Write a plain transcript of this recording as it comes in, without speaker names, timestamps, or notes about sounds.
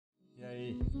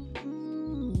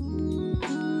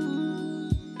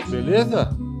Beleza?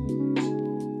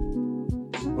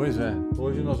 Pois é,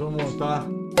 hoje nós vamos tentar,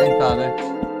 né?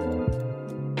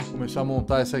 Começar a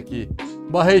montar essa aqui.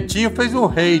 O Barretinho fez um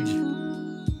raid.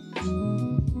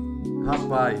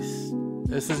 Rapaz,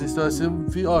 essas histórias,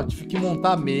 ó, tive que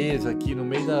montar a mesa aqui no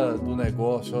meio do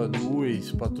negócio, ó,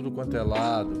 luz pra tudo quanto é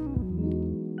lado.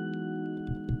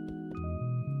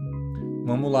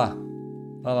 Vamos lá.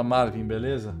 Fala, Marvin,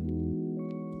 beleza?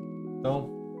 Então,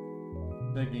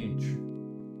 seguinte.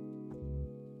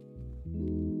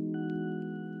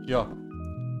 Aqui, ó.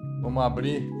 Vamos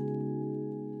abrir.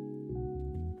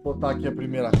 Vou botar aqui a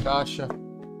primeira caixa.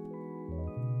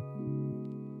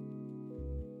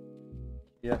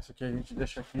 E essa aqui a gente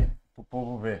deixa aqui pro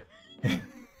povo ver.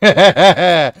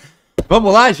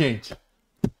 Vamos lá, gente?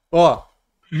 Ó,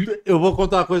 eu vou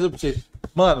contar uma coisa pra vocês.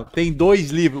 Mano, tem 2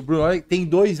 livros, Bruno, olha, tem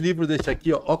 2 livros desse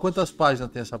aqui, ó. Ó quantas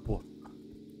páginas tem essa porra.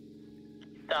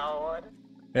 Da hora.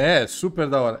 É, super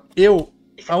da hora. E você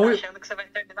tá achando que você vai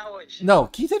terminar hoje? Não,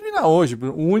 que terminar hoje,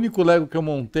 Bruno? O único Lego que eu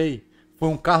montei foi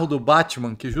um carro do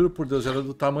Batman, que juro por Deus, era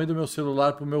do tamanho do meu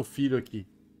celular pro meu filho aqui.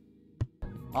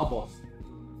 Uma bosta.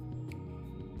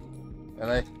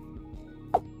 Pera aí.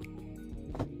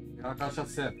 Pegar a caixa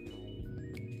certa.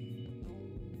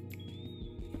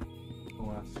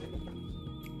 Não é assim.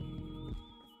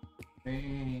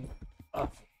 Tem...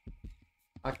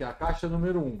 Aqui, a caixa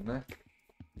número 1, né?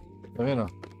 Tá vendo?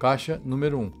 Caixa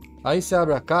número 1. Aí você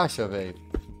abre a caixa, velho.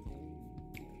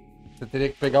 Você teria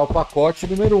que pegar o pacote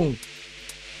número 1.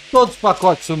 Todos os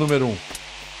pacotes são número 1.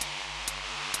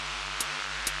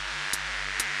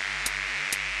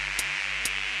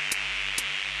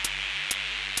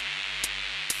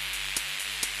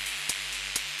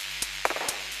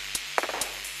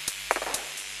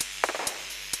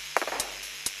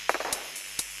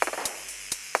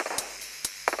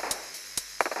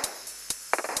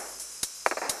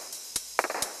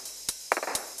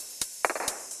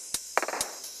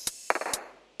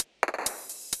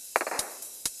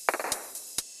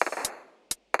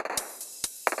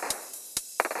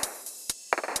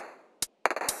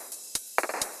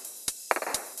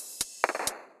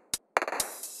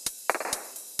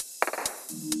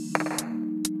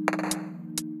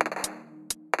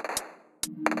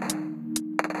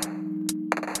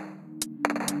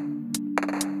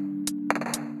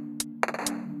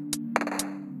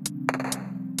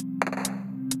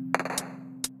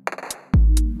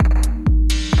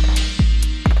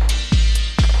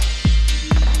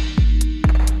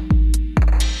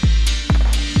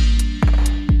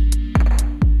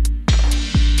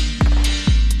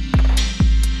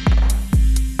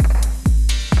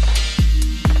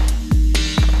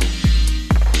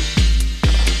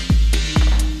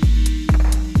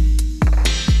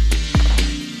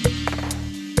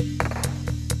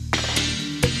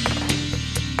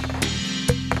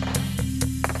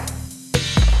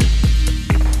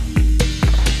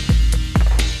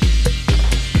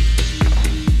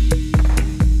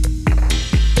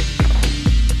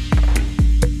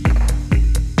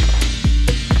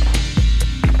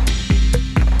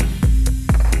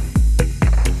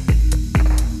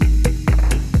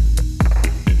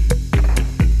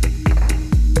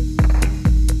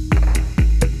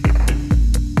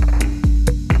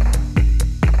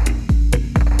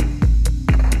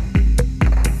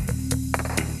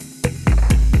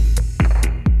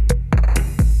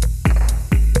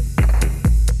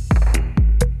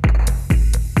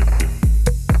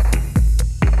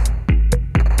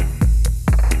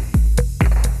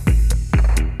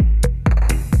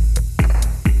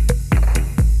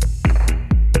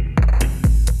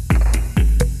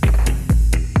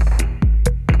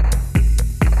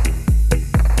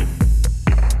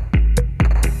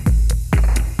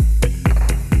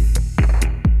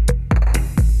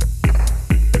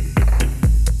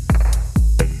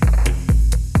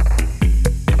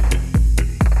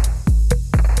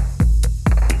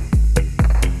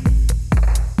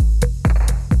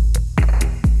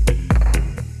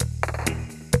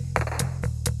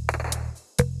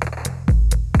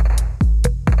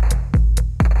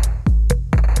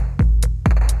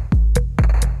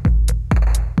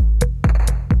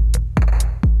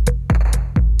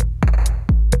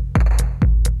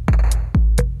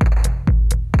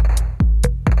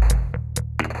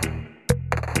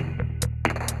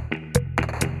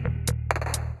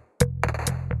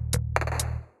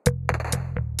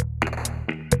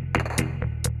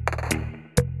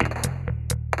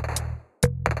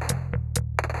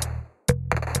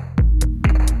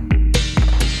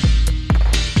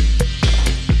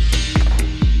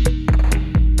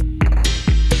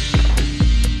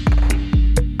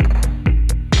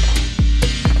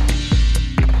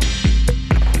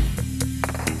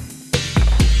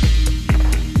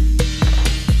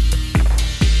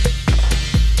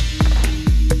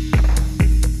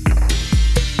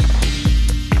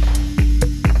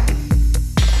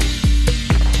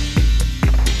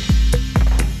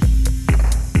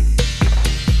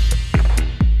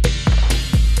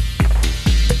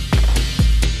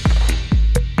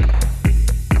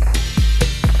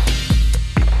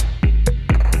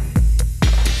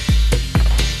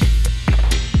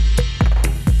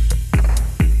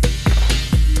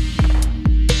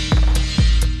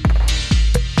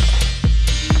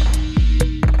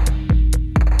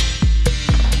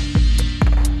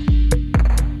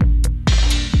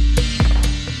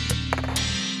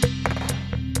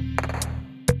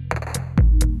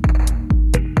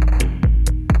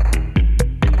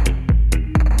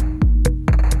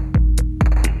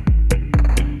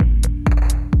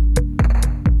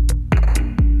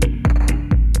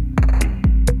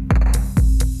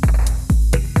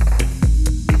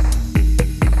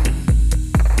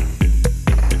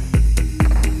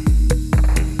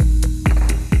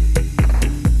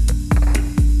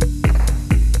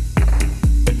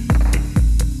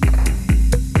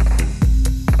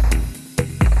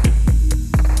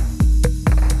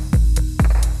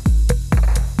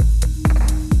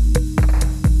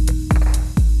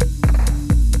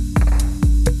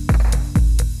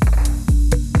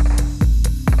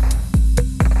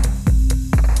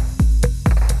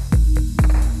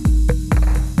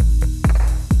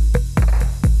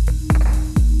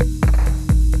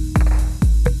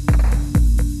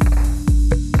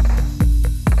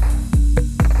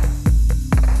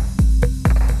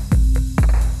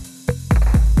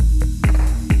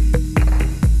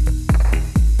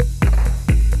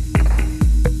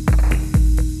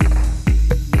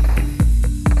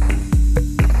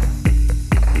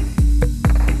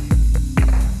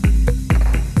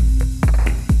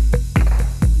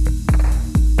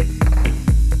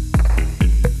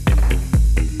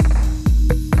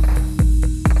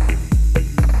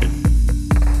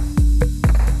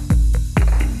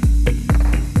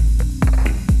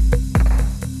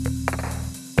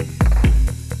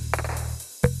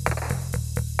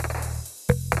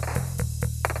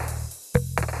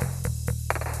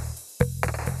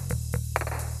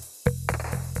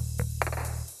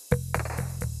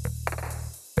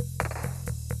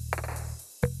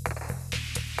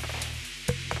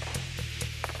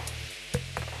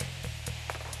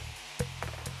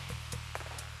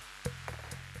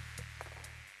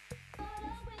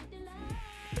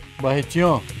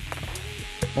 Barretinho,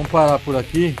 vamos parar por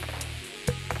aqui.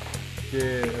 Porque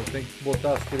eu tenho que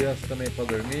botar as crianças também pra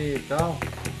dormir e tal.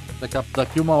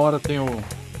 Daqui uma hora tem o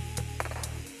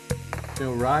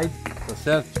ride, tá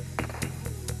certo?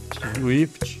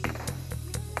 Swift.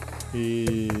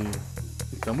 E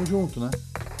tamo junto, né?